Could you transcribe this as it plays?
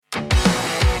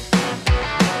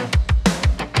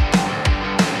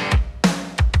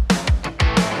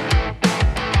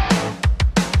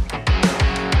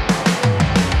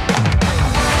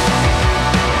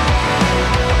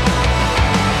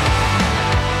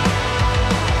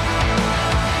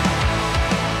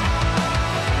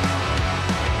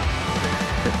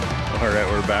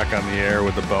back on the air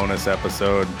with the bonus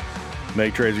episode,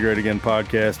 Make Trades Great Again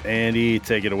podcast. Andy,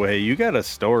 take it away. You got a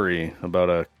story about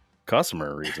a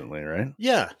customer recently, right?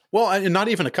 Yeah. Well, not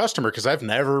even a customer, because I've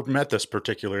never met this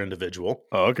particular individual.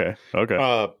 Oh, okay. Okay.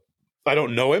 I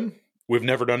don't know him. We've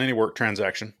never done any work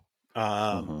transaction.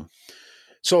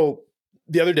 So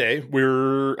the other day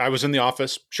I was in the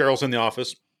office, Cheryl's in the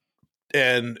office,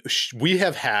 and we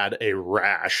have had a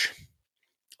rash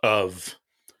of,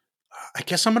 I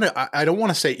guess I don't want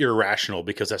to say irrational,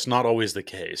 because that's not always the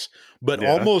case, but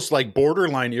almost like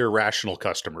borderline irrational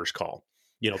customers call,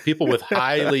 people with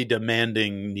highly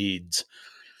demanding needs.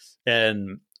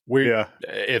 And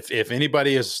if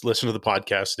anybody has listened to the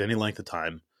podcast at any length of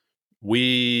time,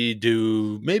 we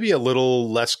do maybe a little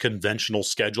less conventional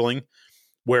scheduling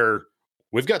where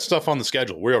we've got stuff on the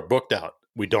schedule. We are booked out.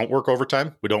 We don't work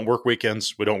overtime. We don't work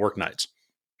weekends. We don't work nights.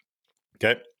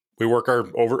 Okay. We work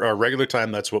our regular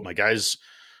time. That's what my guys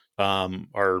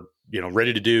are,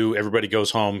 ready to do. Everybody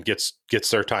goes home, gets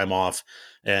their time off,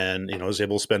 and, is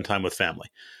able to spend time with family.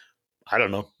 I don't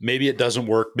know. Maybe it doesn't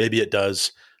work. Maybe it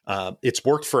does. It's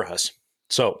worked for us.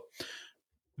 So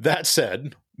that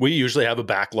said, we usually have a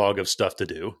backlog of stuff to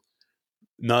do.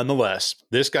 Nonetheless,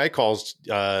 this guy calls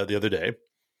the other day,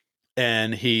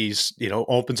 and he's,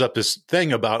 opens up this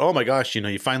thing about, oh my gosh,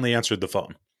 you finally answered the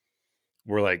phone.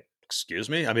 We're like, excuse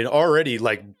me? I mean, already,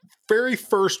 like, very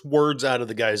first words out of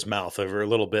the guy's mouth are a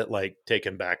little bit like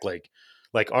taken back, like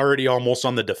already almost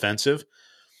on the defensive.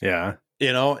 Yeah.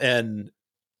 And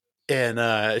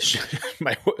Cheryl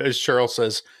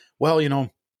says, well,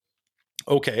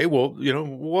 okay, well,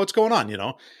 what's going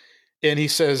on, And he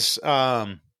says,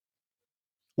 where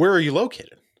are you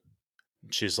located?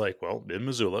 She's like, well, in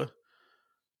Missoula.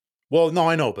 Well, no,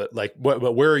 I know, but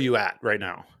where are you at right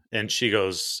now? And she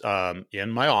goes,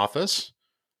 in my office.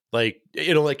 Like,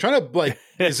 trying to,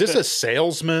 is this a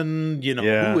salesman?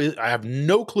 Who is, I have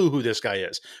no clue who this guy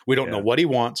is. We don't know what he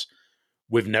wants.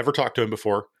 We've never talked to him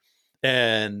before.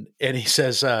 And he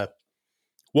says, well,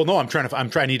 no,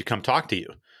 I need to come talk to you.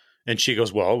 And she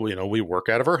goes, well, we work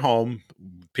out of our home.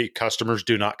 Customers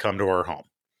do not come to our home.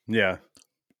 Yeah.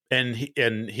 And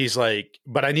he's like,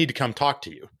 but I need to come talk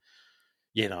to you.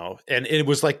 And it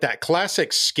was like that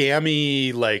classic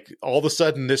scammy, like, all of a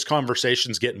sudden this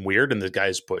conversation's getting weird and the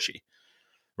guy's pushy,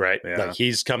 right? Yeah. Like,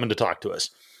 he's coming to talk to us.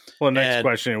 Well, next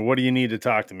question, what do you need to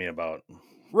talk to me about?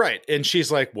 Right. And she's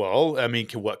like, well, I mean,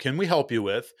 what can we help you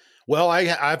with? Well,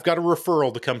 I've got a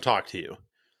referral to come talk to you.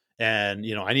 And,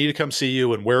 I need to come see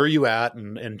you. And where are you at?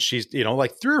 And she's,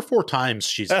 like 3 or 4 times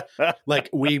she's like,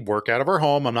 we work out of our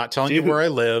home. I'm not telling you where I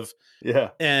live. Yeah.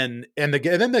 And then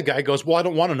the guy goes, well, I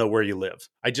don't want to know where you live.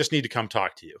 I just need to come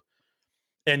talk to you.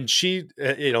 And she,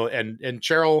 and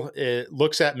Cheryl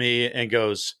looks at me and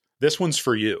goes, this one's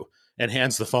for you, and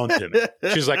hands the phone to me.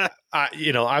 She's like,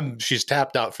 she's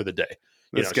tapped out for the day.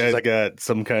 This guy's got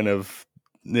some kind of,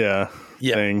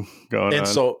 thing going on. And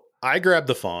so I grabbed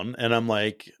the phone and I'm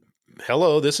like,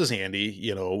 hello, this is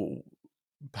Andy.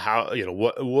 How,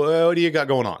 what do you got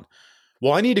going on?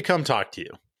 Well, I need to come talk to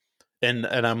you. And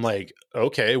I'm like,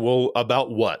 okay, well,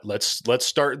 about what? Let's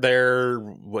start there.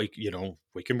 Like,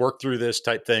 we can work through this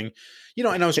type thing,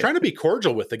 and I was trying to be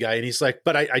cordial with the guy, and he's like,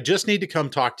 but I just need to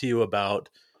come talk to you about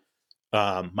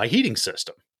my heating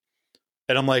system.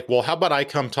 And I'm like, well, how about I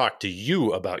come talk to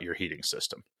you about your heating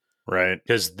system? Right.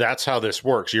 Because that's how this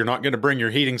works. You're not going to bring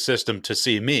your heating system to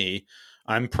see me.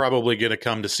 I'm probably going to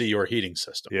come to see your heating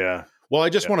system. Yeah. Well, I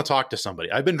just want to talk to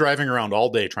somebody. I've been driving around all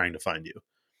day trying to find you.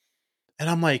 And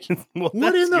I'm like, well,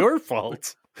 what is your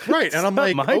fault? Right. And I'm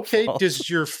like, okay, fault. does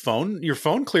your phone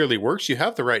clearly works. You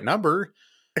have the right number.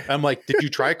 I'm like, did you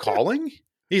try calling?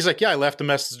 He's like, yeah, I left a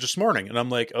message this morning. And I'm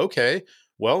like, okay,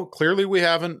 well, clearly we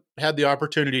haven't had the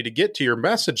opportunity to get to your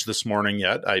message this morning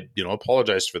yet. I,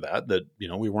 apologize for that,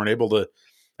 we weren't able to.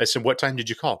 I said, what time did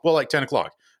you call? Well, like 10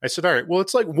 o'clock. I said, all right, well,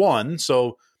 it's like 1.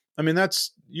 So, I mean,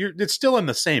 it's still in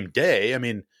the same day. I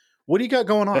mean, what do you got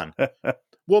going on?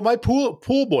 Well, my pool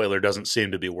boiler doesn't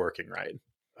seem to be working right.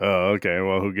 Oh, okay.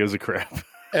 Well, who gives a crap?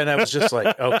 And I was just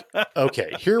like,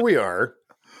 okay, here we are,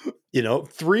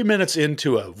 3 minutes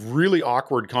into a really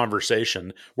awkward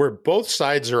conversation where both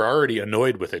sides are already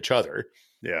annoyed with each other.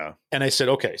 Yeah. And I said,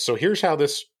 okay, so here's how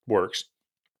this works.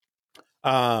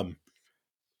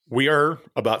 We are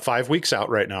about 5 weeks out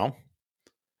right now,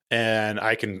 and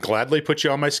I can gladly put you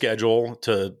on my schedule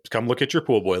to come look at your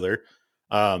pool boiler.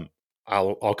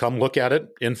 I'll come look at it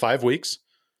in 5 weeks,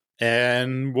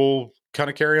 and we'll kind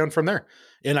of carry on from there.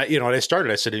 And I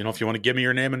said, if you want to give me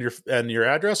your name and your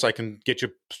address, I can get you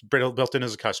built in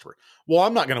as a customer. Well,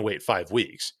 I'm not going to wait 5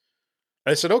 weeks.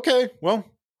 I said, okay, well,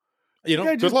 You know,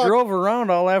 I good just luck. drove around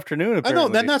all afternoon. I Apparently. know.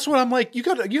 Then that's what I'm like. You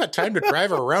got time to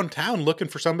drive around town looking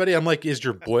for somebody. I'm like, is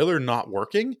your boiler not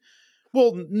working?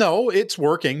 Well, no, it's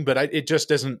working, but it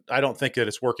just isn't. I don't think that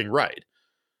it's working right.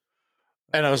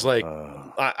 And I was like,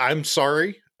 I'm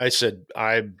sorry. I said,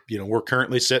 we're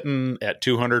currently sitting at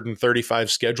 235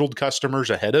 scheduled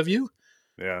customers ahead of you.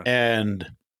 yeah. And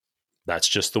that's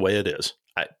just the way it is.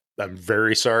 I'm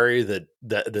very sorry that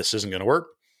this isn't going to work.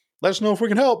 Let us know if we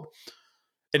can help.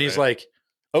 And he's like,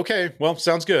 okay, well,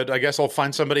 sounds good. I guess I'll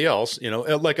find somebody else,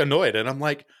 like annoyed. And I'm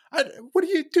like, what do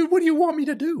you do? What do you want me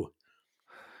to do?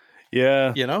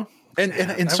 Yeah.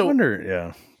 And so I wonder,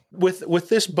 yeah. With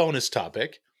this bonus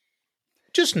topic,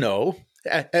 just know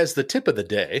as the tip of the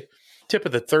day, tip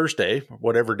of the Thursday,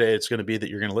 whatever day it's going to be that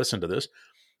you're going to listen to this.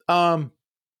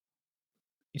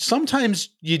 Sometimes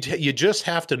you just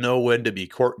have to know when to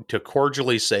to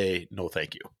cordially say no,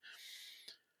 thank you.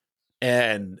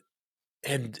 And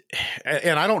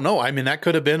I don't know. I mean, that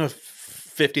could have been a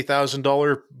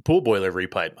 $50,000 pool boiler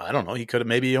repipe. I don't know.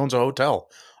 Maybe he owns a hotel.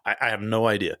 I have no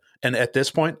idea. And at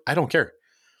this point, I don't care.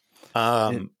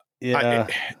 Yeah.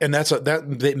 And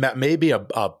that may be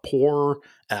a poor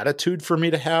attitude for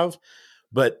me to have,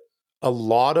 but a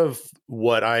lot of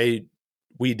what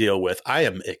we deal with, I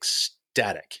am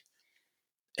ecstatic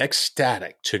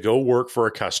to go work for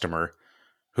a customer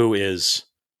who is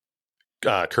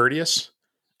courteous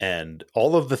and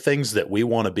all of the things that we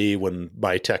want to be when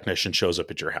my technician shows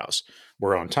up at your house.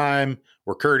 We're on time,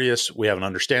 we're courteous, we have an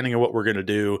understanding of what we're going to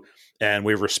do, and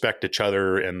we respect each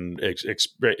other and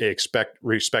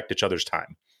respect each other's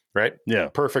time. Right? Yeah.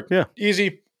 Perfect. Yeah.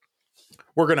 Easy.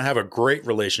 We're going to have a great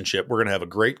relationship. We're going to have a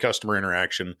great customer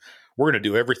interaction. We're going to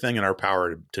do everything in our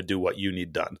power to do what you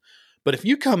need done. But if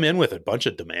you come in with a bunch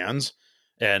of demands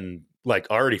and like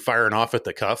already firing off at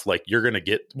the cuff, like you're going to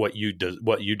get what you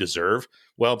deserve.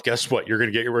 Well, guess what? You're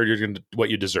going to get what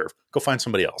you deserve. Go find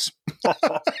somebody else.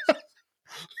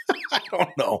 I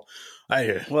don't know.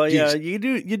 Yeah, you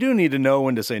do need to know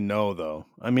when to say no, though.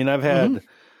 I mean, I've had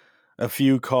a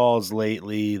few calls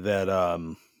lately that,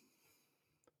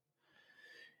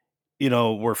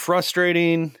 were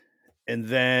frustrating, and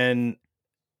then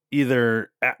either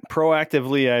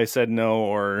proactively I said no,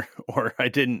 or I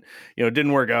didn't, it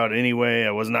didn't work out anyway.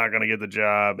 I was not going to get the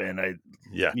job. And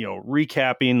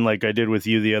recapping like I did with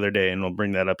you the other day, and we'll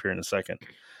bring that up here in a second,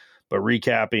 but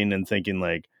recapping and thinking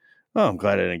like, oh, I'm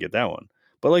glad I didn't get that one.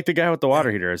 But like the guy with the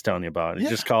water heater I was telling you about, he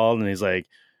just called and he's like,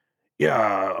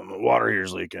 yeah, my water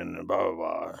heater's leaking, blah, blah,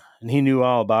 blah. And he knew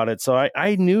all about it. So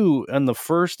I knew on the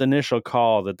first initial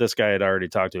call that this guy had already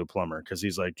talked to a plumber, because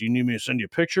he's like, do you need me to send you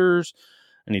pictures?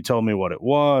 And he told me what it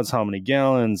was, how many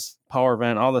gallons, power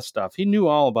vent, all this stuff. He knew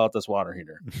all about this water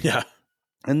heater. Yeah.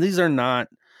 And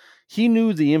he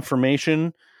knew the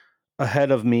information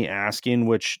ahead of me asking,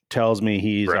 which tells me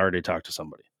he's already talked to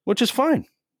somebody, which is fine.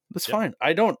 That's fine.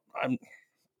 I don't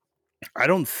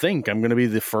think I'm going to be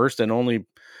the first and only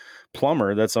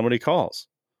plumber that somebody calls.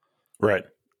 Right.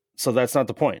 So that's not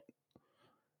the point.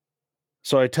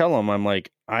 So I tell him, I'm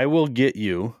like, I will get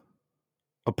you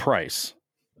a price.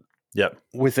 Yep.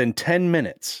 Within 10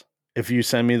 minutes, if you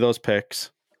send me those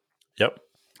pics. Yep.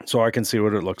 So I can see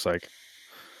what it looks like.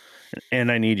 And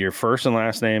I need your first and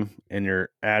last name and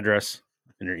your address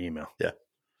and your email. Yeah.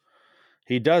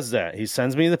 He does that. He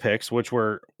sends me the pics, which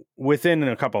were within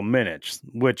a couple minutes,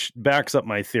 which backs up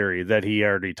my theory that he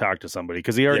already talked to somebody,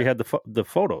 because he already had the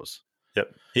photos.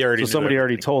 Yep. He already. So somebody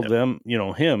already told them,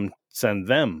 him, send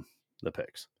them the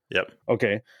pics. Yep.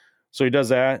 Okay. So he does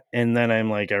that, and then I'm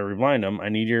like, I remind him, I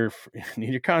need your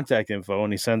contact info,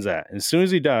 and he sends that. And as soon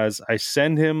as he does, I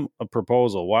send him a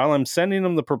proposal. While I'm sending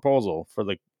him the proposal for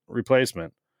the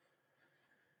replacement,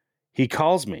 he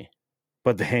calls me,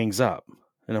 but hangs up,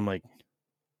 and I'm like,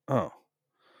 oh,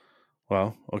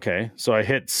 well, okay. So I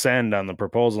hit send on the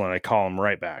proposal, and I call him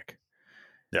right back.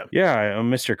 Yeah. Yeah, I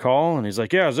missed your call, and he's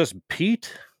like, yeah, is this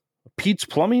Pete's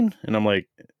Plumbing? And I'm like,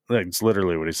 it's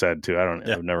literally what he said too.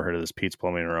 I've never heard of this Pete's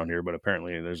Plumbing around here, but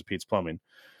apparently there's a Pete's Plumbing.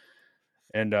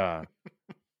 And I'm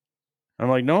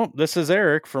like, nope, this is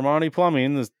Eric from Audi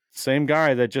Plumbing, the same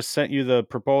guy that just sent you the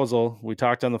proposal. We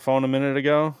talked on the phone a minute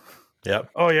ago.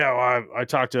 Yep. Oh yeah, well, I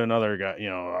talked to another guy.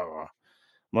 I'm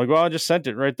like, well, I just sent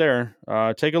it right there.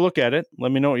 Take a look at it.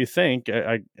 Let me know what you think.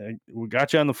 We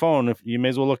got you on the phone. If you may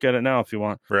as well look at it now if you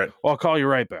want. Right. Well, I'll call you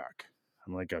right back.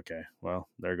 I'm like, okay, well,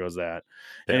 there goes that.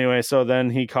 Yeah. Anyway, so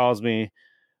then he calls me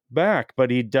back,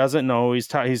 but he doesn't know. He's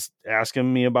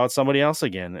asking me about somebody else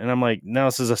again. And I'm like, no,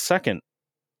 this is a second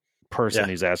person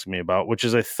he's asking me about, which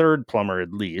is a third plumber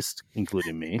at least,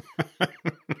 including me.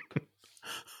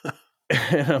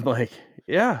 And I'm like,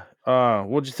 yeah.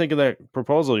 what'd you think of that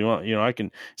proposal? You want, I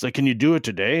can, it's like, can you do it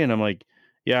today? And I'm like,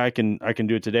 yeah, I can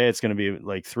do it today. It's going to be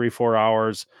like 3-4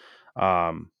 hours.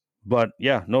 But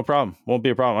yeah, no problem. Won't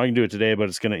be a problem. I can do it today, but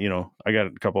it's going to, I got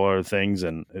a couple other things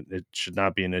and it should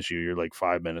not be an issue. You're like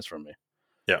 5 minutes from me.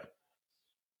 Yeah.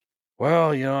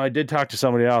 Well, I did talk to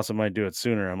somebody else that might do it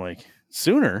sooner. I'm like,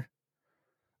 sooner?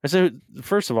 I said,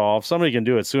 first of all, if somebody can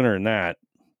do it sooner than that,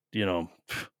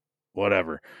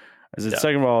 whatever. I said,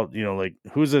 second of all, like,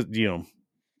 who's it,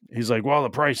 he's like, well, the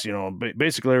price,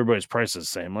 basically everybody's price is the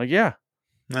same. I'm like, yeah,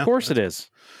 of course it is.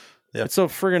 Yeah. It's a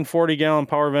friggin' 40-gallon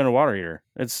power vented water heater.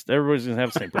 Everybody's going to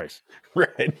have the same price.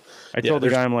 Right. I told the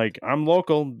guy, I'm like, I'm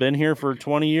local, been here for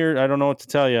 20 years. I don't know what to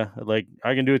tell you. Like,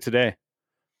 I can do it today.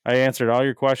 I answered all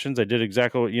your questions. I did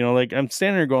exactly what, like, I'm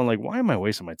standing there going like, why am I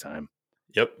wasting my time?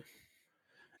 Yep.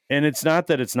 And it's not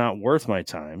that it's not worth my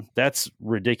time. That's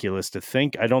ridiculous to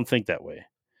think. I don't think that way.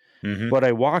 Mm-hmm. But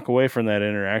I walk away from that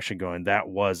interaction going, that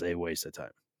was a waste of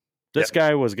time. This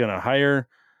guy was going to hire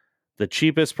the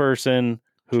cheapest person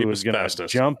who was going to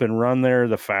jump and run there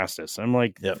the fastest. I'm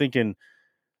like thinking,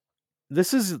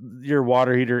 this is your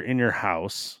water heater in your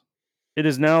house. It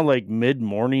is now like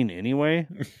mid-morning anyway.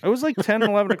 It was like 10,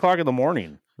 11 o'clock in the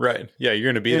morning. Right. Yeah, you're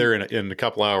going to be there in a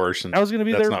couple hours. And I was going to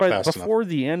be there before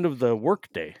the end of the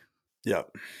workday. Yeah.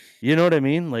 You know what I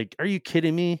mean? Like, are you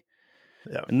kidding me?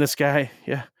 Yeah. And this guy,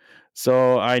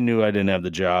 So I knew I didn't have the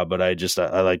job, but I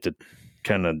like to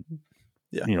kind of,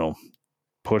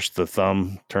 push the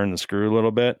thumb, turn the screw a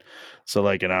little bit. So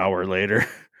like an hour later,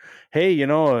 hey,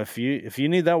 if you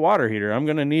need that water heater, I'm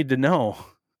going to need to know.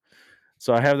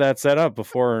 So I have that set up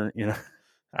before,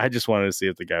 I just wanted to see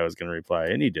if the guy was going to reply,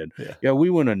 and he did. Yeah,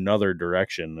 we went another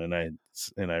direction,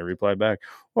 and I replied back,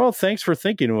 well, thanks for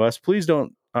thinking of us. Please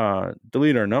don't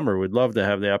delete our number. We'd love to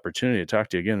have the opportunity to talk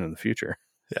to you again in the future.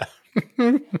 Yeah.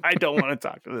 I don't want to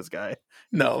talk to this guy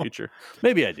in the future.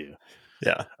 Maybe I do.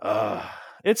 Yeah.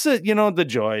 It's the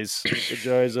joys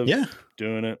of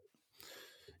doing it.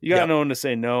 You got to know when to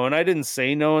say no. And I didn't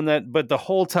say no in that, but the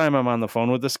whole time I'm on the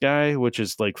phone with this guy, which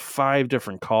is like 5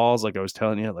 different calls, like I was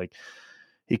telling you, like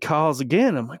he calls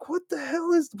again. I'm like, what the hell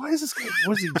why is this guy?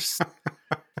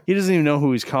 He doesn't even know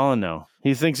who he's calling now.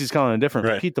 He thinks he's calling a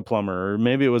different Pete the plumber, or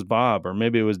maybe it was Bob, or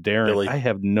maybe it was Darren. Billy. I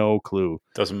have no clue.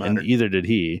 Doesn't matter. And either did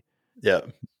he. Yeah.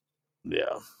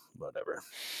 Yeah. Whatever.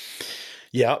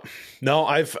 Yeah. No,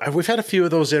 we've had a few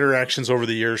of those interactions over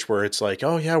the years where it's like,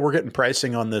 oh yeah, we're getting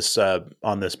pricing on this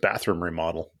bathroom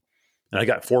remodel. And I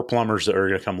got 4 plumbers that are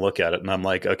going to come look at it. And I'm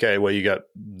like, okay, well,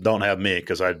 don't have me.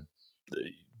 Cause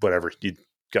whatever you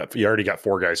already got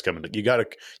 4 guys coming. You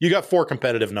got 4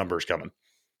 competitive numbers coming.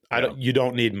 You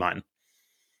don't need mine.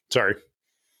 Sorry.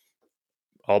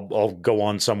 I'll go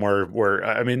on somewhere where,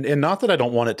 and not that I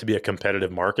don't want it to be a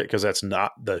competitive market, cause that's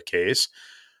not the case.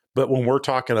 But when we're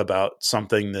talking about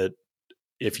something that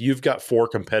if you've got 4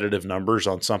 competitive numbers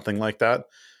on something like that,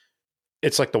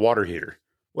 it's like the water heater.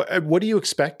 What are you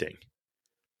expecting?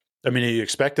 Are you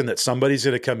expecting that somebody's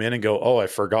going to come in and go, oh, I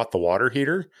forgot the water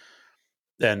heater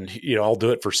and I'll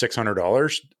do it for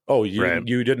 $600. Oh,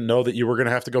 you didn't know that you were going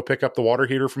to have to go pick up the water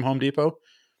heater from Home Depot?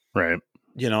 Right.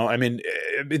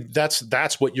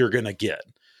 That's what you're going to get.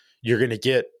 You're going to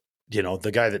get,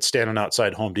 the guy that's standing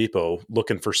outside Home Depot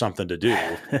looking for something to do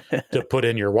to put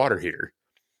in your water heater.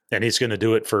 And he's going to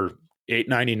do it for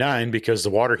 $8.99 because the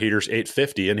water heater's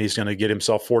 $8.50 and he's going to get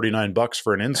himself $49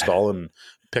 for an install and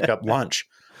pick up lunch,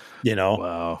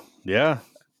 Wow. Yeah.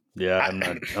 Yeah.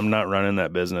 I'm not running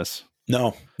that business.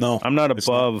 No. I'm not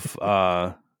above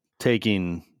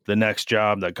taking the next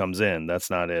job that comes in. That's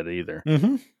not it either.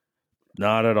 Mm-hmm.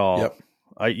 Not at all. Yep.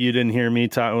 You didn't hear me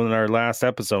talk in our last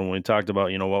episode when we talked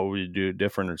about, what would we do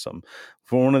different or something.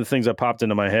 For one of the things that popped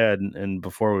into my head, and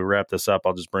before we wrap this up,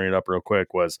 I'll just bring it up real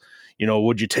quick, was,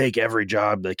 would you take every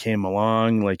job that came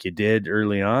along like you did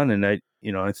early on? And I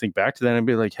think back to that and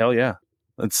be like, hell yeah,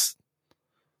 that's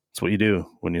what you do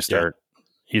when you start.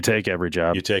 Yeah. You take every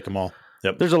job. You take them all.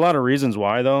 Yep. There's a lot of reasons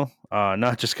why, though.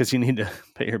 Not just because you need to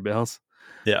pay your bills.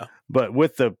 Yeah. But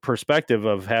with the perspective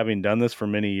of having done this for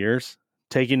many years,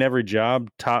 taking every job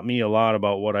taught me a lot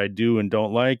about what I do and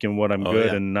don't like and what I'm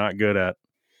good and not good at.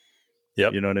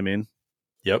 Yep. You know what I mean?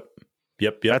 Yep.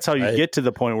 That's how you get to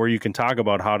the point where you can talk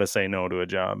about how to say no to a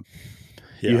job.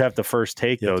 Yeah. You have to first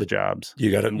take those jobs.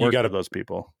 You got to those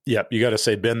people. Yep. You got to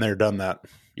say, been there, done that.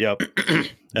 Yep.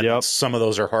 Yep. Some of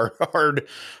those are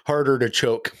harder to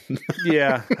choke.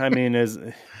 Yeah.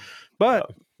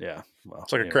 Well,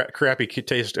 it's like a crappy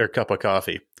taste or cup of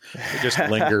coffee. It just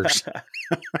lingers.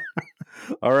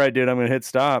 All right, dude. I'm going to hit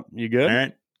stop. You good? All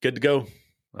right. Good to go.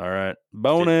 All right.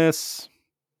 Bonus.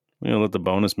 We're going to let the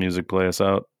bonus music play us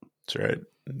out. That's right.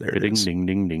 There it Ding is. ding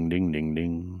ding ding ding ding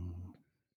ding.